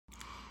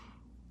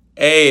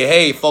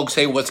Hey, folks.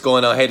 Hey, what's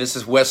going on? Hey, this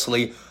is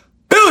Wesley,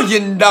 $1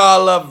 billion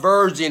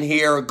virgin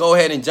here. Go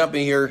ahead and jump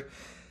in here.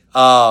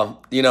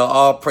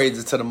 All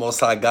praises to the Most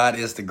High. God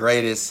is the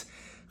greatest.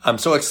 I'm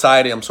so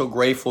excited. I'm so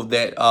grateful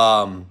that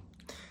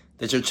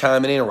that you're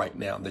chiming in right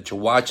now, that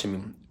you're watching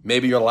me.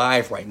 Maybe you're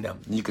live right now.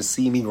 You can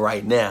see me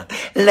right now.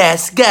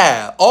 Let's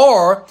go.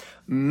 Or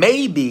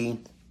maybe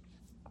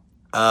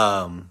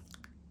you're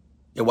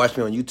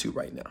watching me on YouTube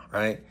right now,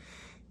 right?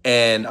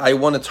 And I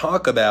want to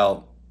talk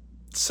about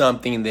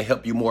something to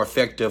help you more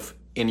effective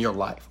in your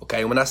life,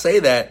 okay? When I say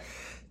that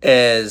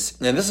and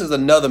this is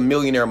another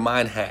millionaire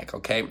mind hack,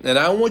 okay? And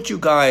I want you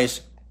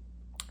guys,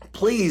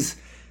 please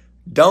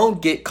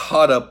don't get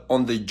caught up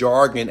on the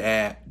jargon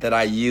that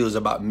I use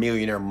about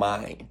millionaire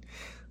mind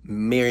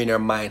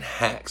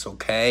hacks,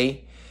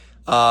 okay?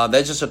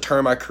 That's just a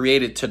term I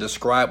created to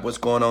describe what's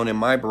going on in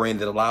my brain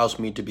that allows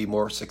me to be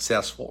more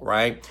successful,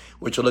 right?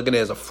 What you're looking at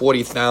is a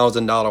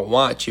 $40,000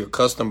 watch here,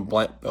 custom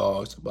black.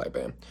 Oh, it's a black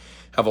band.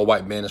 Have a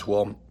white band as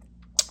well.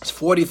 It's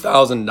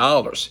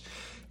 $40,000.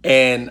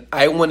 And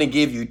I want to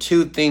give you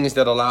two things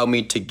that allow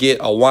me to get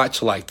a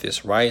watch like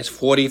this, right? It's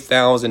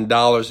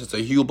 $40,000. It's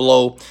a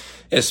Hublot.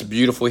 It's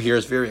beautiful here.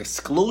 It's very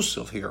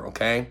exclusive here,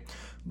 okay?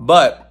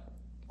 But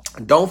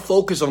don't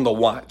focus on the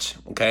watch,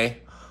 okay?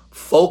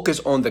 Focus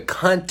on the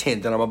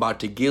content that I'm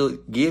about to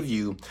give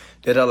you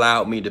that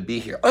allowed me to be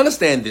here.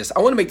 Understand this. I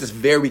want to make this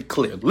very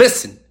clear.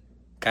 Listen,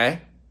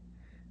 okay?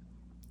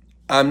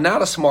 I'm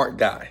not a smart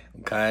guy,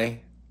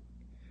 okay?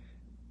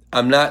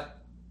 I'm not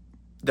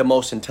the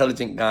most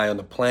intelligent guy on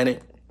the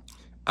planet.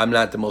 I'm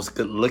not the most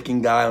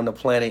good-looking guy on the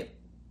planet.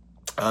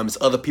 There's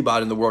other people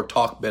out in the world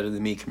talk better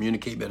than me,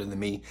 communicate better than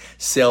me,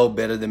 sell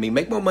better than me,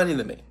 make more money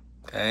than me,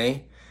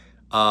 okay?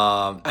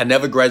 I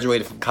never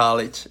graduated from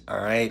college, all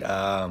right?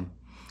 I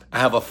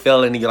have a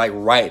felony like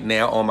right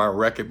now on my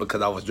record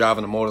because I was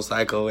driving a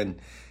motorcycle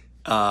and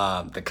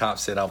the cop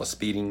said I was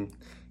speeding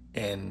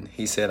and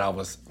he said I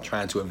was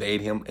trying to evade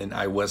him and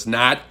I was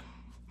not.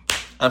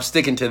 I'm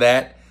sticking to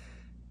that.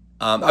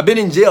 I've been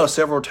in jail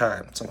several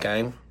times,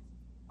 okay,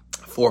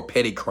 for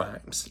petty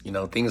crimes,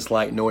 things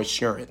like no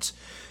insurance,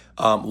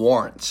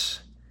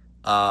 warrants.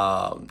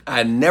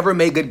 I never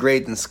made good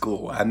grades in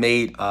school. I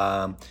made,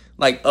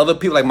 like other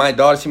people, like my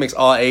daughter, she makes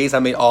all A's. I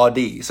made all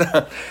D's.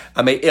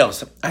 I made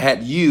F's. I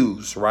had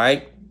U's,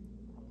 right?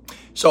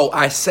 So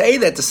I say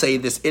that to say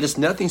this, it is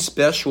nothing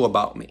special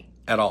about me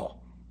at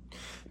all.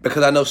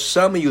 Because I know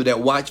some of you that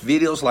watch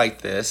videos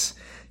like this,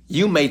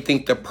 you may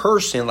think the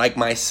person like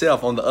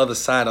myself on the other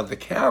side of the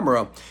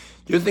camera,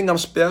 you think I'm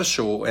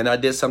special and I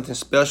did something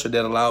special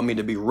that allowed me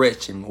to be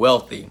rich and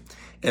wealthy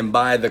and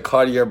buy the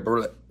Cartier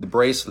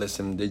bracelets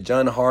and the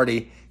John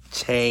Hardy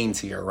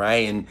chains here,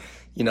 right? And,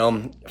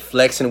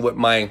 flexing with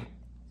my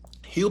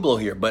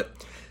Hublot here. But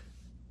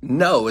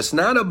no, it's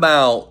not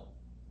about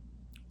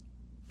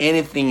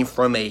anything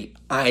from a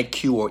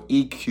IQ or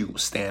EQ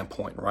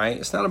standpoint, right?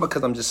 It's not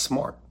because I'm just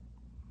smart.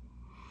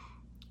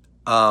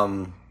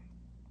 Bro.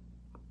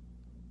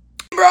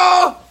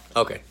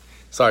 Okay.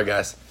 Sorry,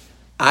 guys.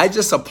 I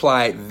just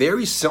applied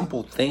very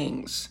simple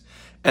things.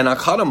 And I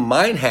call them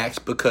mind hacks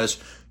because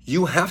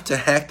you have to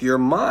hack your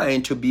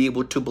mind to be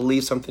able to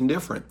believe something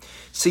different.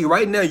 See,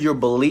 right now, your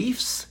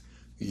beliefs,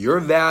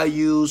 your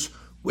values,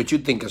 what you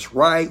think is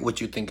right,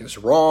 what you think is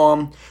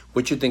wrong,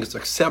 what you think is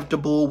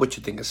acceptable, what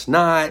you think is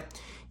not,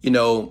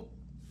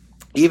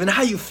 even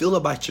how you feel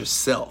about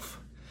yourself.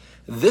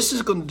 This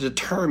is going to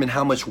determine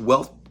how much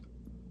wealth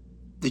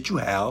that you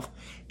have,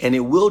 and it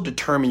will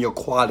determine your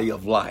quality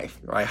of life,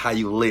 right? How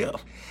you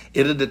live.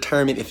 It'll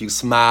determine if you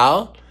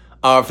smile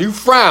or if you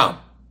frown.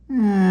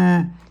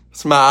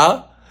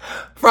 Smile,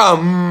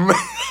 frown.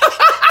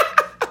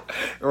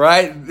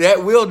 Right?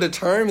 That will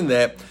determine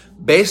that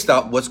based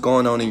off what's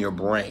going on in your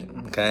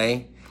brain,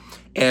 okay?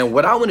 And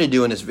what I want to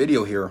do in this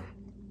video here,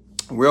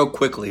 real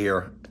quickly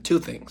here, two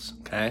things,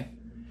 okay?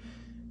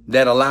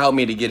 That allowed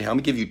me to get here. I'm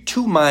gonna give you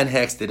two mind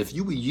hacks that if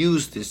you would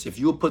use this, if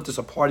you would put this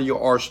a part of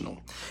your arsenal,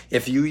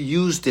 if you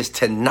use this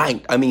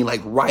tonight, like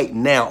right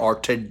now or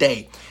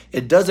today,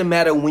 it doesn't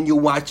matter when you're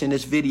watching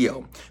this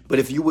video, but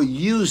if you would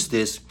use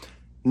this,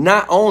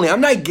 not only,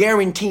 I'm not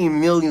guaranteeing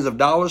millions of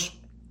dollars,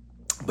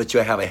 but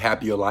you'll have a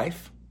happier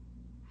life.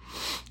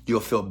 You'll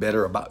feel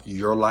better about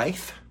your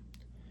life.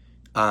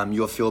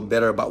 You'll feel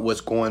better about what's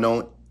going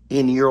on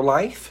in your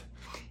life.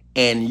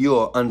 And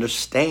you'll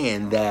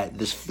understand that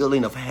this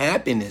feeling of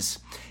happiness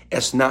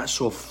is not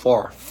so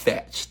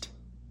far-fetched.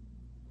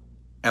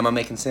 Am I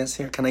making sense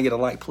here? Can I get a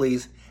like,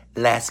 please?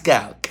 Let's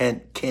go.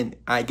 Can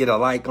I get a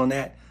like on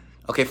that?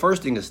 Okay,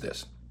 first thing is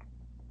this.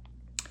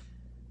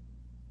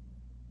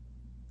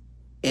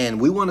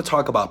 And we want to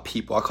talk about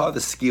people. I call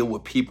this skill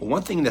with people.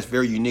 One thing that's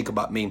very unique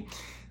about me,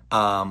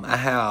 I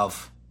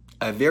have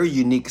a very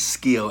unique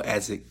skill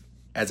as it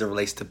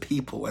relates to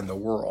people in the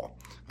world,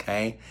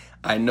 okay?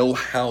 I know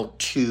how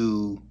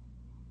to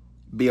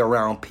be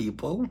around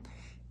people,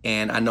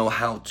 and I know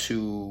how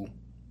to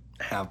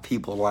have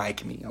people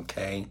like me,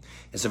 okay?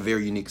 It's a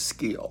very unique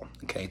skill,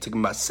 okay? It took me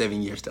about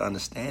 7 years to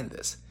understand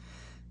this.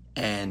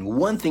 And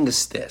one thing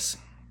is this.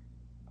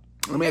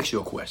 Let me ask you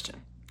a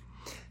question.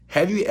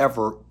 Have you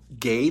ever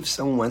gave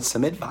someone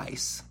some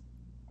advice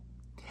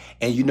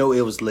and you know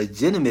it was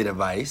legitimate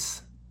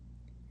advice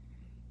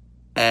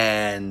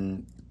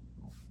and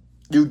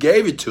you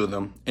gave it to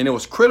them and it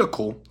was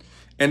critical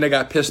and they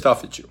got pissed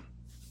off at you?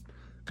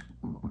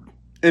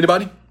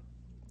 Anybody?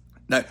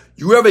 Now,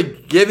 you ever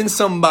given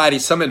somebody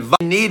some advice,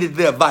 needed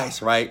the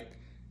advice, right?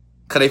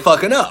 Because they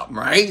fucking up,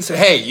 right? So,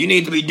 hey, you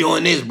need to be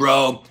doing this,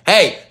 bro.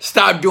 Hey,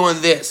 stop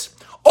doing this.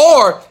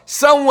 Or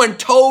someone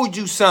told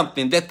you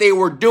something that they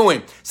were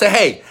doing. Say,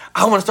 hey,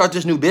 I want to start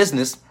this new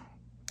business.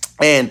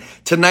 And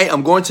tonight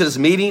I'm going to this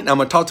meeting. I'm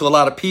going to talk to a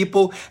lot of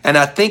people. And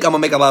I think I'm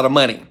going to make a lot of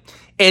money.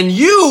 And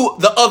you,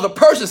 the other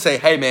person, say,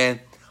 hey, man,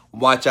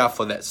 watch out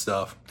for that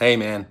stuff. Hey,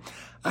 man,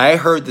 I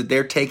heard that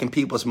they're taking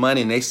people's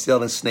money and they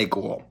selling snake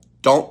oil.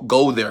 Don't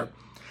go there.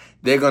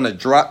 They're going to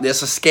drop.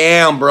 It's a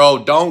scam,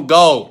 bro. Don't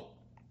go.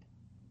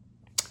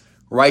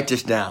 Write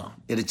this down.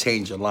 It'll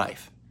change your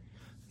life.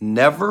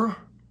 Never,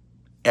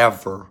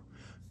 ever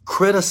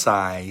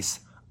criticize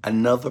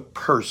another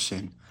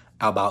person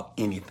about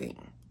anything.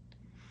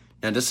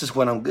 Now, this is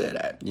what I'm good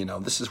at.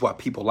 This is why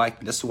people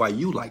like me. This is why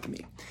you like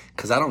me.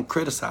 Because I don't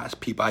criticize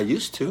people. I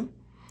used to.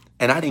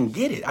 And I didn't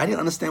get it. I didn't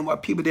understand why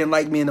people didn't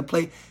like me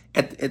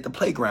at the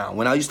playground.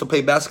 When I used to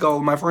play basketball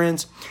with my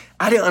friends,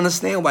 I didn't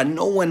understand why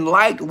no one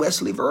liked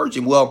Wesley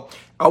Virgin. Well,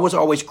 I was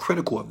always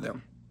critical of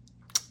them.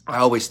 I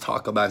always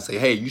talk about and say,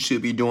 hey, you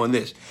should be doing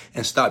this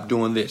and stop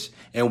doing this.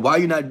 And why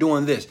you're not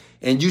doing this?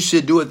 And you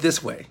should do it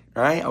this way,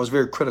 right? I was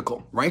very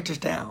critical. Write this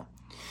down.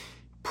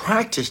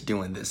 Practice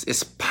doing this.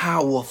 It's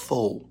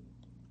powerful.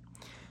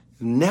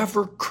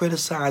 Never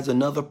criticize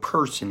another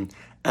person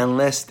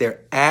unless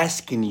they're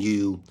asking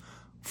you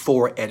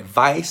for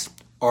advice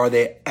or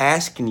they're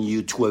asking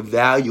you to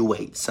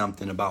evaluate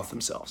something about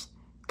themselves.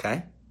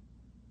 Okay?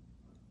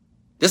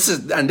 This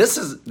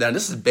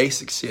is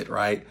basic shit,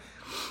 right?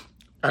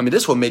 I mean,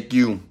 this will make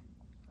you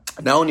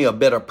not only a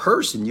better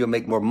person, you'll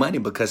make more money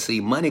because,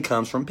 see, money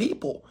comes from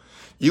people.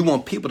 You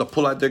want people to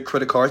pull out their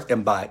credit cards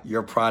and buy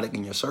your product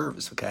and your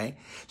service, okay?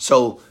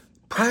 So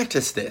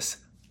practice this.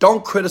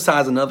 Don't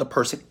criticize another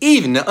person.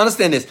 Now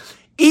understand this,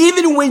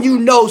 even when you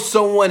know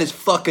someone is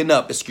fucking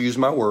up, excuse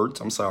my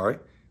words, I'm sorry,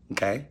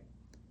 okay?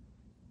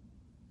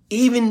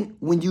 Even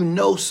when you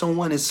know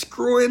someone is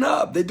screwing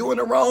up, they're doing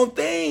the wrong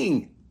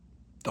thing,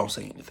 don't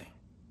say anything.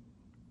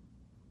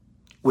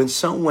 When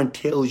someone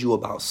tells you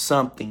about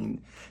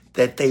something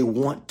that they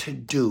want to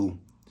do,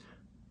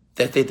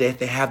 that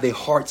they have their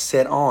heart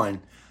set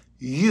on,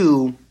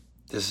 this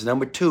is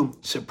number 2,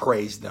 should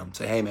praise them.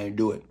 Say, hey, man,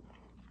 do it.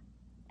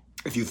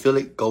 If you feel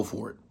it, go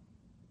for it.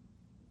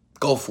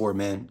 Go for it,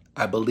 man.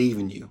 I believe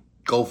in you.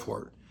 Go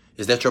for it.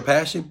 Is that your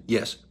passion?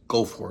 Yes,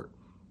 go for it.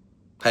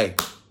 Hey,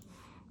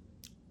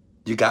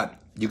 you got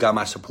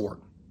my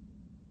support.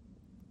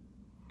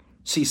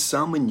 See,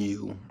 some of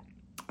you,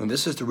 and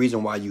this is the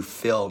reason why you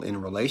failed in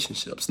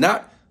relationships,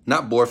 not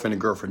boyfriend and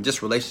girlfriend,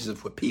 just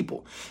relationships with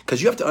people.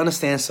 Because you have to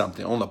understand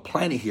something on the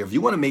planet here. If you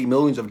want to make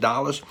millions of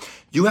dollars,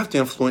 you have to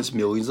influence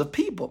millions of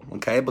people,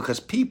 okay? Because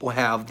people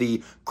have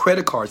the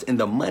credit cards and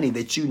the money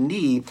that you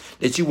need,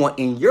 that you want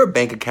in your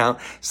bank account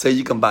so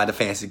you can buy the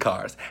fancy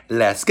cars.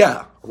 Let's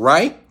go,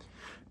 right?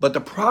 But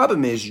the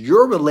problem is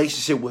your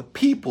relationship with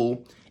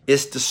people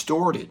is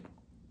distorted.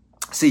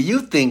 See, you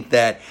think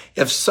that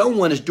if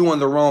someone is doing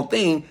the wrong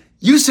thing,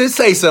 you should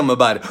say something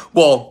about it.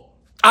 Well,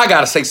 I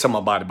got to say something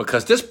about it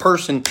because this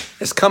person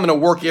is coming to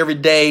work every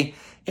day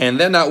and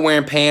they're not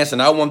wearing pants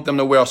and I want them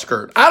to wear a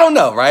skirt. I don't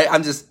know, right?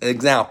 I'm just an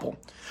example.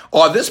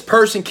 Or this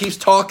person keeps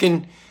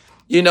talking,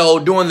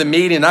 during the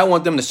meeting and I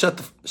want them to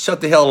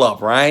shut the hell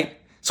up, right?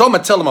 So I'm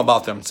going to tell them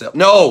about themselves.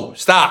 No,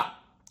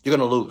 stop. You're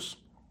going to lose.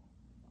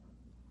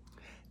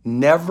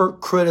 Never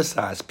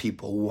criticize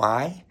people.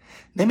 Why?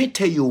 Let me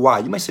tell you why.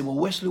 You might say, well,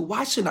 Wesley,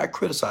 why shouldn't I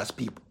criticize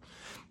people?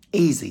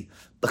 Easy.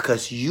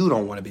 Because you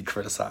don't want to be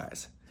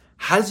criticized.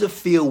 How does it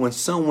feel when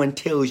someone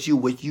tells you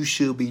what you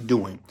should be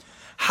doing?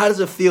 How does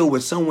it feel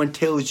when someone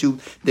tells you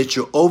that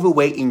you're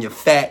overweight and you're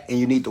fat and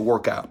you need to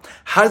work out?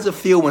 How does it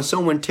feel when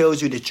someone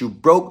tells you that you're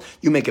broke,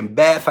 you're making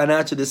bad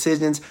financial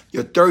decisions,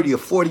 you're 30 or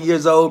 40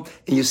 years old,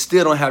 and you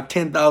still don't have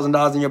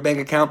 $10,000 in your bank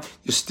account,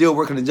 you're still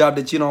working a job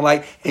that you don't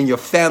like, and your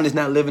family's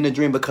not living the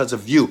dream because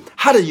of you?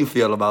 How do you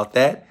feel about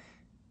that?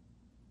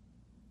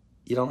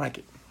 You don't like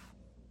it.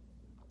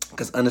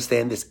 Because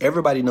understand this,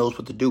 everybody knows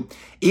what to do.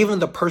 Even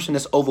the person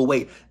that's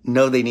overweight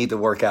know they need to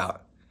work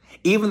out.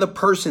 Even the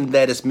person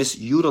that is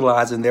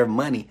misutilizing their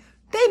money,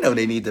 they know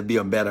they need to be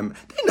a better.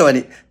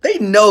 They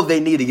know they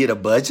need to get a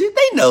budget.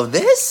 They know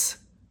this.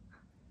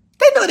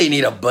 They know they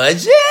need a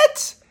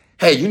budget.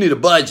 Hey, you need a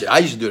budget. I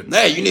used to do it.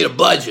 Hey, you need a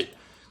budget.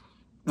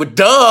 Well,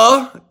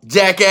 duh,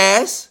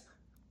 jackass.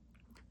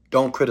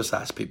 Don't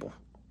criticize people.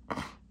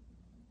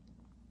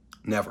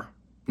 Never.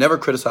 Never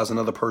criticize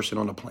another person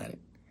on the planet.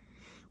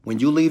 When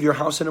you leave your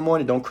house in the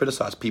morning, don't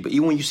criticize people.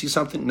 Even when you see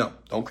something, no,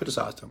 don't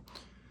criticize them.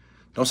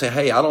 Don't say,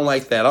 hey, I don't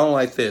like that. I don't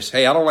like this.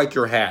 Hey, I don't like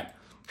your hat.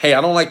 Hey,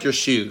 I don't like your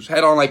shoes. Hey,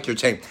 I don't like your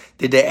chain.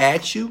 Did they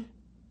ask you?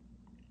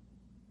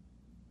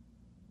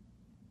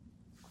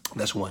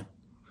 That's one.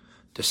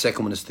 The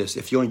second one is this.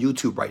 If you're on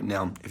YouTube right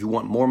now, if you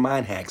want more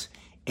mind hacks,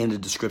 in the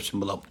description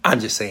below. I'm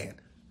just saying.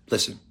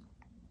 Listen.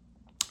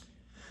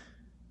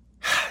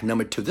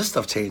 Number 2, this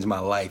stuff changed my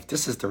life.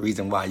 This is the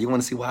reason why. You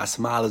want to see why a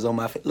smile is on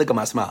my face? Look at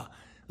my smile.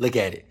 Look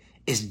at it.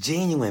 It's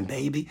genuine,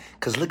 baby.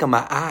 Because look at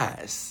my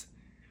eyes.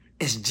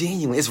 It's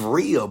genuine. It's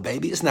real,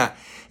 baby. It's not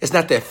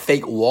that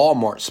fake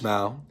Walmart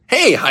smile.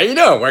 Hey, how you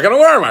doing? Welcome to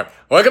Walmart.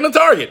 Welcome to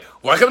Target.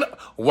 Welcome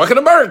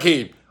to Burger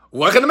King.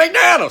 Welcome to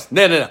McDonald's.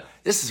 No.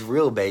 This is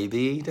real,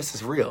 baby. This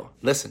is real.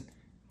 Listen.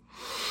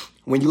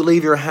 When you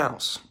leave your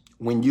house,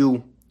 when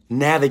you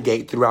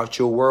navigate throughout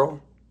your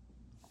world,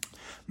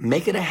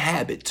 make it a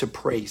habit to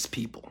praise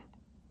people.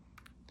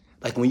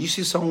 Like when you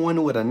see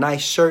someone with a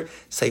nice shirt,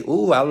 say,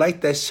 ooh, I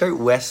like that shirt,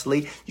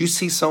 Wesley. You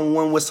see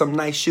someone with some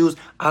nice shoes,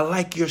 I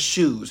like your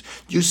shoes.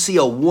 You see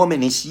a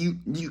woman and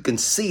you can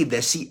see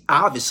that she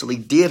obviously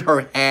did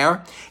her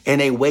hair in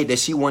a way that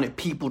she wanted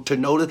people to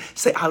notice.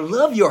 Say, I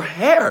love your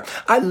hair.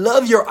 I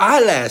love your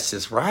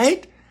eyelashes,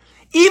 right?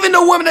 Even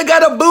the woman that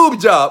got a boob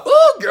job.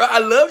 Ooh, girl, I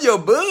love your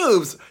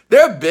boobs.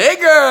 They're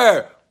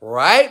bigger,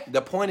 right?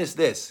 The point is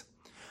this.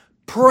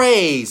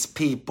 Praise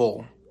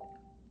people.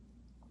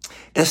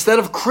 Instead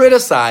of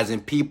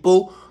criticizing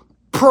people,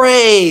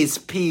 praise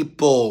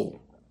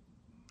people.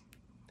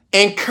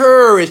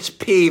 Encourage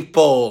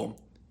people.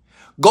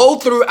 Go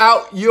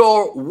throughout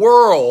your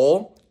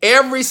world.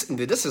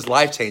 This is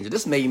life-changing.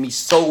 This made me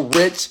so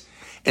rich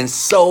and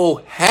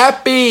so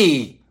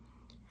happy.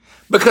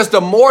 Because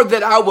the more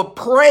that I would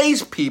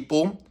praise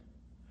people,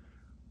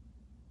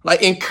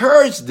 like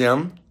encourage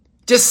them,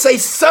 just say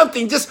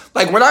something, just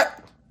like when I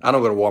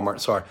don't go to Walmart,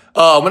 sorry.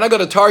 When I go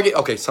to Target,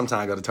 okay,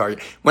 sometimes I go to Target.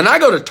 When I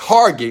go to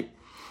Target,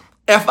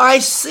 if I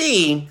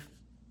see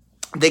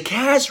the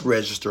cash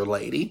register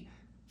lady,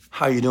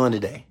 how you doing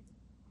today?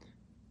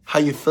 How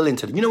you feeling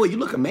today? You know what? You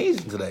look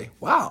amazing today.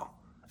 Wow.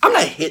 I'm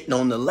not hitting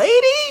on the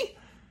lady.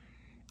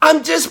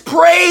 I'm just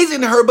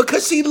praising her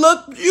because she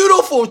looked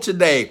beautiful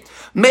today.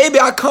 Maybe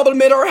I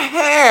compliment her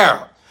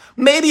hair.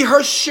 Maybe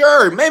her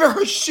shirt. Maybe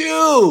her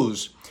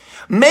shoes.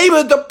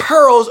 Maybe the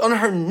pearls on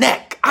her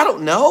neck. I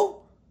don't know.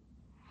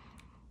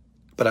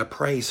 But I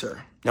praise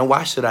her. Now,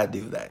 why should I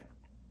do that?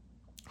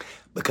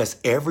 Because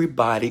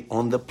everybody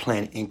on the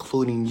planet,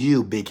 including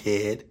you, big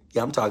head,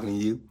 yeah, I'm talking to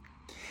you,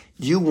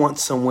 you want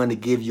someone to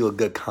give you a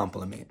good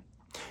compliment.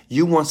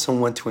 You want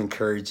someone to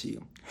encourage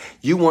you.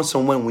 You want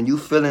someone, when you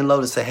feeling low,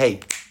 to say,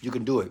 hey, you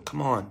can do it.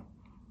 Come on.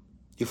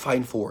 You're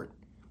fighting for it.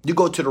 You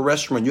go to the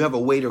restaurant, you have a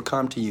waiter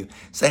come to you.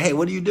 Say, hey,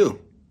 what do you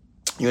do?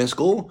 You in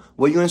school?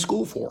 What are you in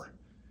school for?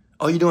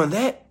 Oh, you doing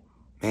that?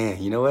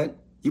 Man, you know what?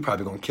 You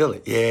probably going to kill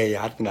it.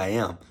 Yeah, I think I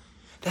am.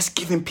 That's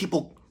giving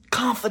people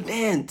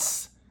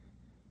confidence.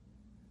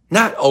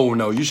 Not, oh,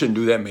 no, you shouldn't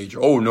do that,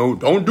 Major. Oh, no,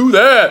 don't do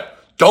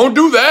that. Don't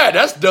do that.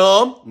 That's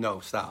dumb. No,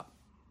 stop.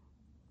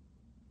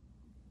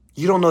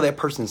 You don't know that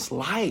person's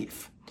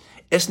life.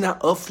 It's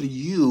not up to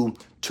you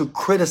to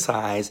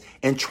criticize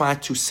and try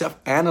to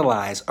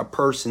self-analyze a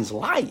person's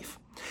life.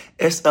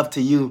 It's up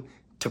to you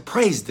to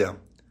praise them,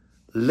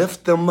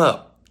 lift them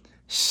up,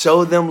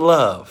 show them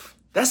love.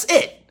 That's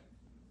it.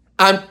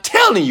 I'm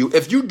telling you,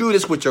 if you do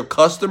this with your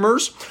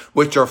customers,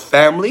 with your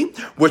family,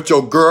 with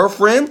your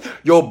girlfriend,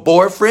 your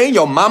boyfriend,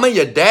 your mama,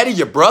 your daddy,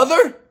 your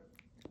brother,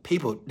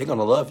 people, they're going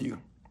to love you.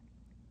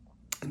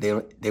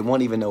 They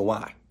won't even know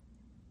why.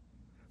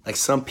 Like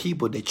some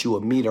people that you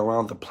will meet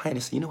around the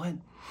planet say, you know what?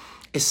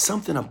 It's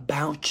something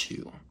about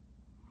you.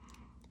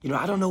 You know,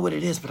 I don't know what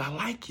it is, but I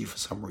like you for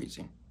some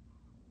reason.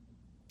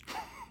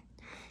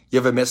 You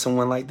ever met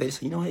someone like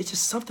this? You know, it's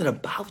just something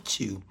about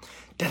you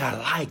that I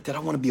like, that I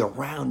want to be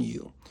around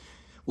you.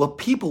 Well,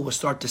 people will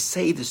start to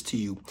say this to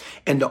you.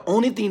 And the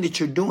only thing that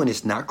you're doing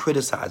is not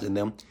criticizing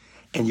them,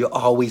 and you're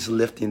always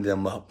lifting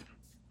them up.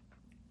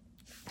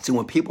 See,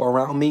 when people are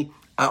around me,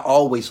 I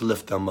always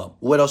lift them up.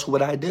 What else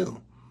would I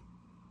do?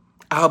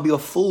 I'll be a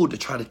fool to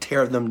try to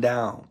tear them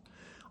down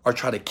or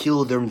try to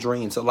kill their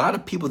dreams. A lot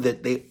of people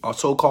that they are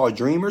so-called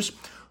dreamers,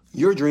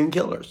 you're dream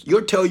killers.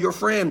 You'll tell your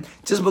friend,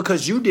 just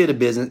because you did a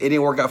business, it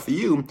didn't work out for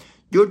you,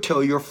 you'll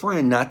tell your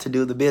friend not to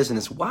do the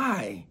business.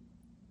 Why?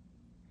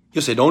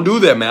 You'll say, don't do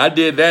that, man. I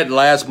did that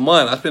last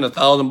month. I spent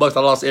 $1,000. I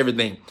lost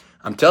everything.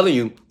 I'm telling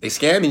you, they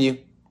scamming you.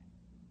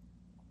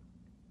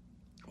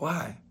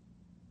 Why?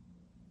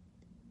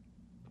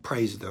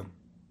 Praise them.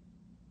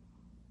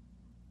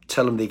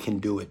 Tell them they can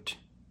do it.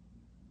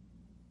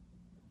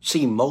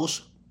 See,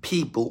 most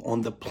people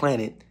on the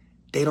planet,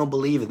 they don't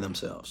believe in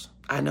themselves.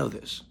 I know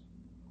this.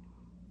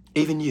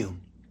 Even you.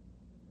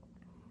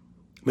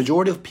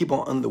 Majority of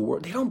people in the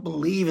world, they don't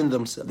believe in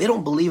themselves. They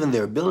don't believe in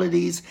their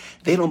abilities.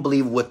 They don't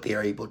believe what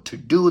they're able to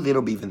do. They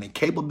don't believe in their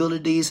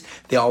capabilities.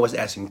 They're always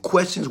asking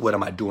questions. What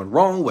am I doing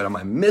wrong? What am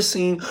I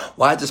missing?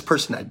 Why is this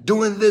person not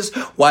doing this?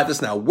 Why is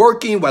this not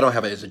working? Why don't I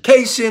have an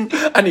education?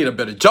 I need a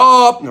better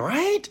job,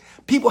 right?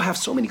 People have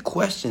so many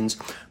questions,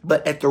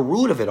 but at the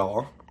root of it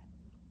all,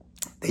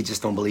 they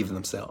just don't believe in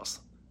themselves.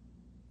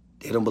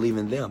 They don't believe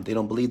in them. They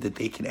don't believe that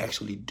they can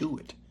actually do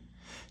it.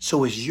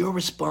 So it's your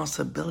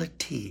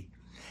responsibility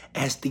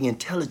as the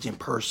intelligent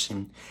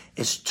person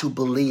is to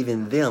believe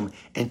in them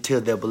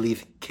until their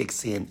belief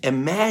kicks in.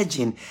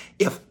 Imagine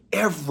if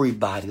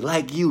everybody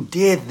like you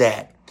did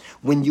that.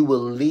 When you will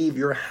leave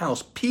your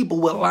house,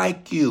 people will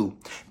like you.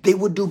 They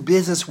will do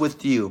business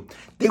with you.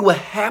 They will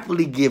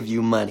happily give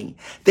you money.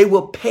 They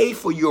will pay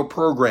for your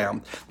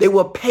program. They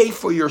will pay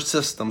for your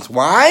systems.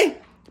 Why?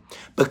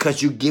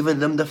 Because you've given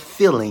them the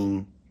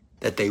feeling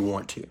that they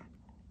want to.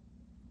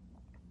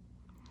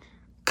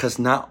 Because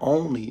not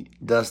only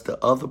does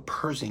the other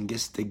person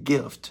get the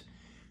gift,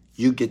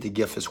 you get the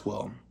gift as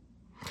well.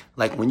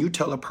 Like when you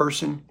tell a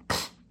person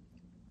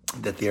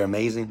that they're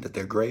amazing, that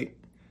they're great,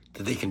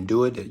 that they can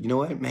do it, that, you know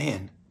what,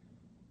 man,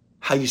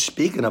 how you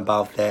speaking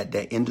about that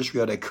industry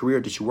or that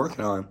career that you're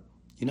working on,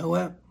 you know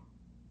what,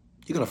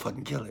 you're going to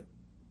fucking kill it.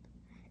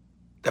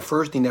 The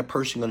first thing that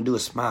person going to do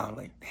is smile,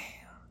 like,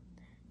 damn,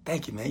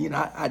 thank you, man. You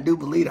know, I do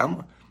believe it.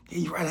 Yeah,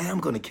 you're right, I am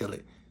going to kill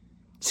it.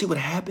 See what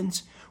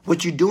happens?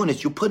 What you're doing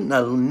is you're putting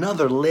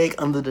another leg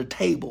under the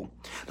table.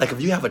 Like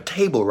if you have a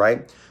table,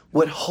 right,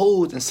 what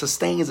holds and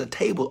sustains a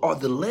table are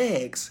the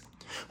legs.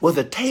 Well,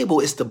 the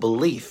table is the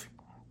belief.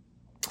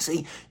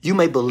 See, you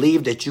may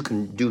believe that you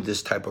can do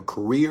this type of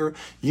career.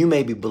 You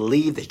may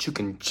believe that you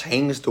can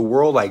change the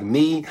world like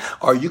me,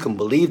 or you can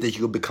believe that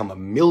you'll become a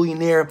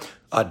millionaire,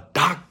 a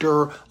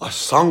doctor, a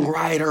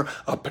songwriter,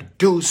 a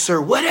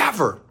producer,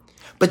 whatever.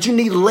 But you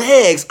need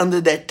legs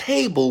under that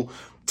table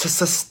to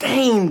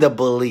sustain the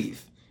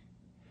belief.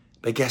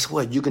 But guess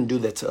what? You can do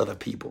that to other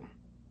people.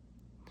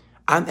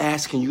 I'm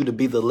asking you to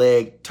be the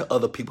leg to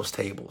other people's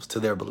tables, to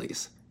their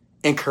beliefs.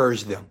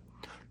 Encourage them.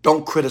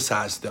 Don't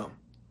criticize them.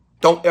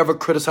 Don't ever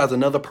criticize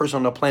another person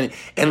on the planet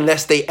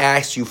unless they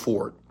ask you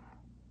for it.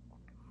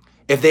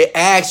 If they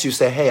ask you,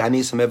 say, hey, I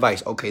need some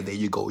advice. Okay, there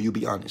you go. You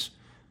be honest.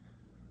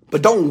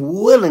 But don't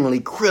willingly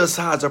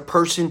criticize a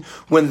person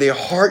when their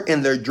heart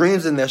and their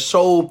dreams and their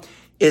soul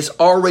is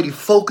already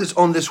focused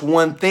on this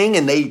one thing,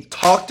 and they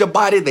talked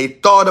about it, they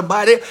thought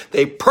about it,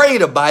 they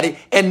prayed about it,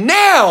 and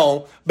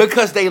now,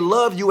 because they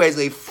love you as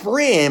a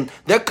friend,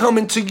 they're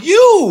coming to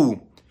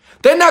you.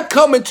 They're not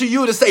coming to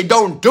you to say,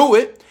 don't do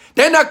it.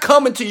 They're not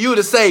coming to you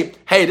to say,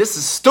 hey, this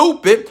is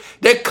stupid.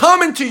 They're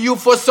coming to you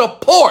for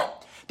support.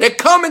 They're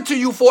coming to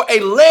you for a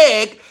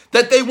leg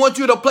that they want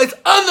you to place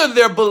under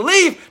their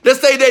belief to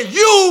say that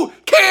you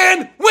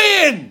can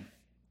win.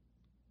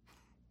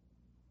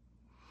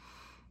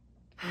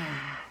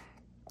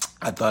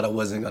 I thought I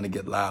wasn't going to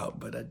get loud,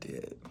 but I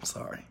did. I'm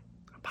sorry.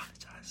 I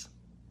apologize.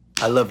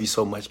 I love you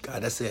so much,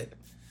 God. That's it.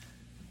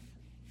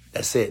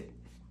 That's it.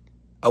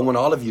 I want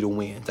all of you to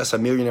win. That's a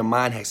millionaire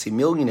mind hack. See,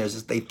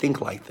 millionaires, they think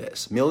like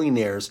this.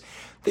 Millionaires,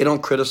 they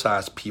don't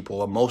criticize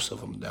people, or most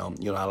of them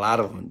don't. You know, a lot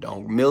of them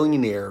don't.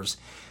 Millionaires,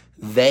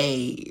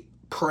 they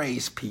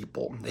praise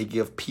people. They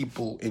give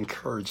people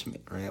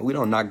encouragement, right? We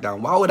don't knock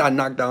down. Why would I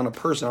knock down a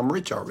person? I'm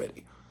rich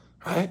already,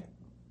 right?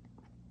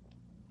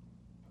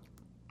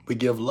 We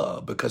give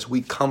love because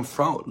we come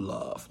from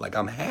love. Like,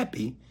 I'm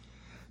happy,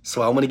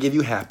 so I want to give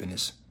you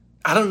happiness.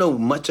 I don't know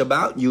much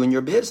about you and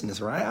your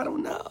business, right? I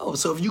don't know.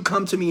 So if you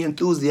come to me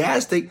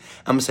enthusiastic,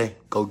 I'm going to say,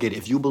 go get it.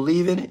 If you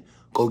believe in it,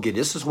 go get it.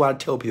 This is why I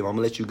tell people, I'm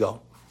going to let you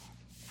go.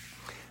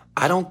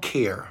 I don't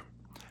care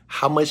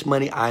how much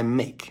money I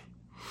make.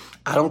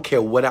 I don't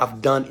care what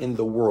I've done in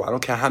the world. I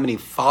don't care how many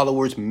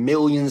followers,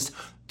 millions,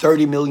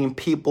 30 million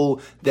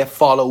people that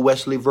follow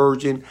Wesley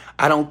Virgin.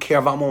 I don't care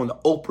if I'm on the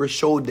Oprah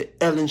show, the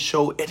Ellen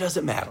show. It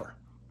doesn't matter.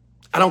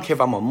 I don't care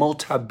if I'm a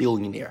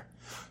multi-billionaire.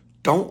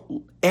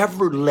 Don't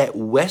ever let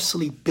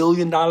Wesley $1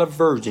 billion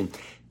Virgin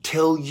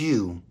tell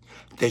you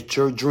that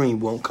your dream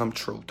won't come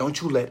true. Don't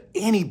you let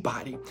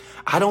anybody,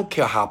 I don't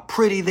care how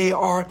pretty they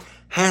are,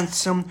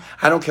 handsome,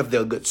 I don't care if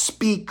they're a good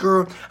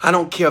speaker, I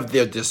don't care if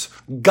they're this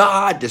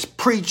God, this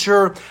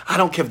preacher, I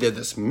don't care if they're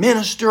this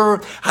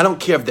minister, I don't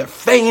care if they're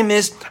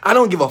famous, I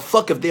don't give a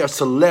fuck if they're a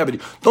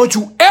celebrity. Don't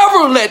you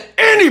ever let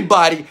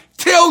anybody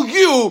tell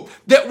you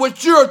that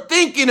what you're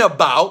thinking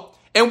about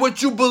and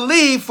what you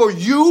believe for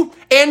you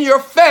and your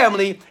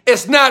family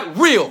is not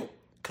real.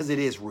 Because it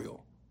is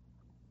real.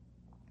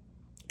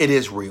 It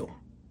is real.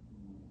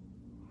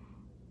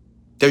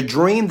 The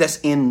dream that's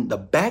in the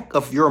back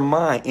of your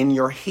mind, in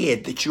your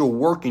head, that you're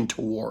working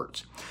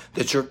towards,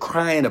 that you're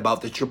crying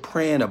about, that you're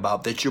praying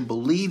about, that you're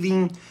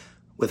believing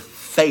with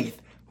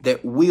faith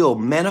that will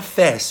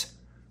manifest.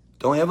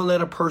 Don't ever let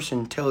a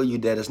person tell you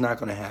that it's not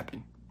going to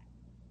happen.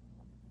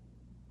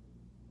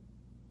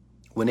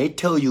 When they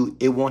tell you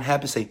it won't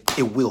happen, say,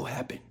 it will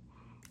happen.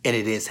 And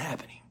it is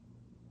happening.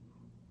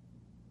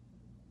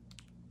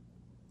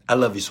 I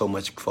love you so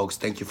much, folks.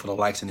 Thank you for the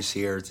likes and the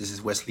shares. This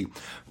is Wesley, $1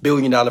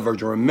 Billion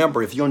Virgin.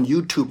 Remember, if you're on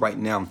YouTube right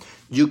now,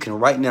 you can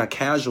right now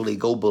casually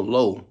go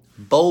below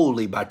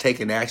boldly by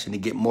taking action to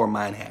get more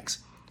mind hacks.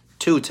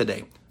 2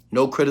 today.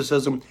 No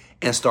criticism,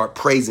 and start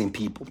praising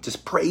people.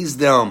 Just praise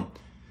them.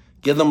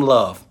 Give them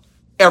love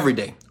every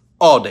day,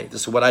 all day.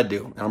 This is what I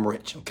do, and I'm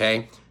rich,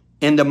 okay?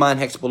 In the mind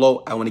hacks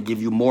below, I want to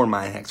give you more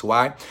mind hacks.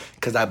 Why?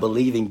 Because I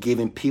believe in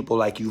giving people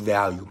like you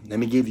value. Let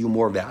me give you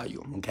more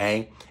value,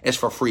 okay? It's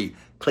for free.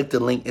 Click the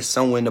link. It's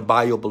somewhere in the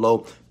bio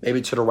below,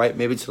 maybe to the right,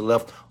 maybe to the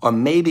left, or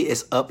maybe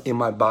it's up in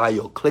my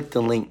bio. Click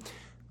the link.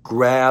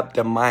 Grab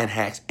the mind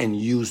hacks and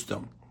use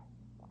them.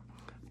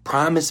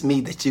 Promise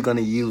me that you're going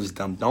to use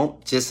them.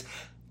 Don't just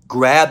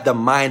grab the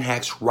mind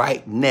hacks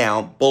right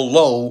now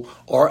below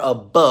or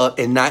above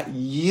and not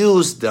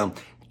use them.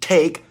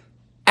 Take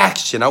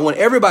action. I want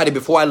everybody,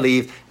 before I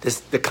leave,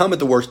 to comment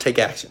the words, take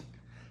action.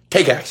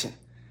 Take action.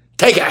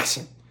 Take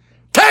action.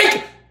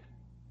 Take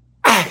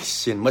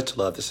action. Much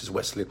love. This is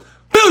Wesley. $1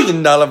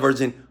 Billion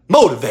Virgin.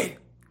 Motivated.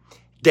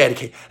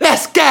 Dedicated.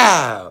 Let's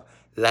go.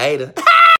 Later.